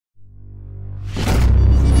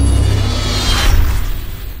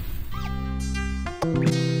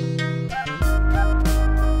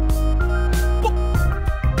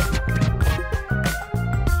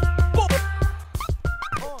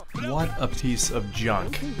piece of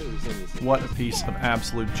junk. What a piece of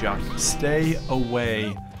absolute junk. Stay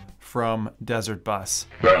away from Desert Bus.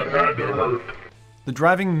 That had to hurt. The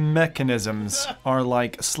driving mechanisms are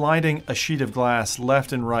like sliding a sheet of glass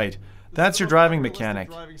left and right. That's your driving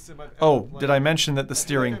mechanic. Oh, did I mention that the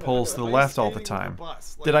steering pulls to the left all the time?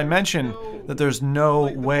 Did I mention that there's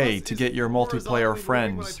no way to get your multiplayer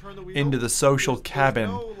friends into the social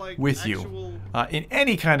cabin with you in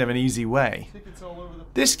any kind of an easy way?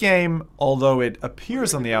 This game, although it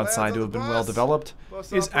appears on the outside to have been well developed,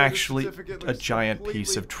 is actually a giant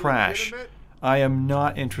piece of trash. I am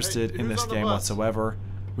not interested in this game whatsoever.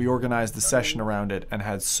 We organized the session around it and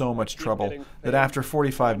had so much trouble that after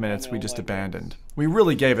 45 minutes we just abandoned. We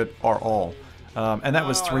really gave it our all. And that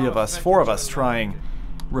was four of us trying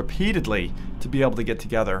repeatedly to be able to get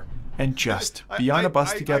together and just be on a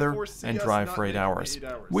bus together and drive for 8 hours.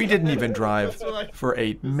 We didn't even drive for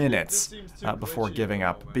 8 minutes before giving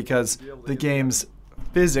up because the game's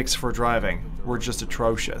physics for driving were just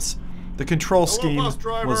atrocious. The control scheme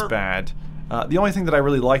was bad. The only thing that I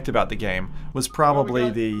really liked about the game was probably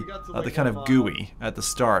the kind of GUI at the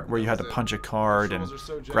start, where you had to punch a card and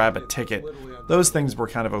grab a ticket. Those things were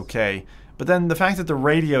kind of okay. But then the fact that the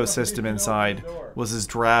radio system inside was as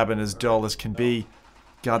drab and as dull as can be,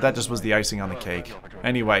 God, that just was the icing on the cake.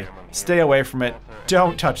 Anyway, stay away from it.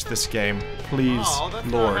 Don't touch this game. Please,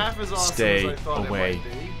 Lord, stay away.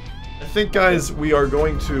 I think, guys, we are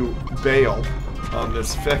going to bail on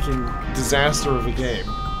this fucking disaster of a game.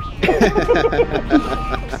 This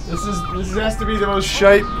has to be the most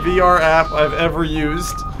shite VR app I've ever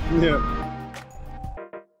used. Yeah.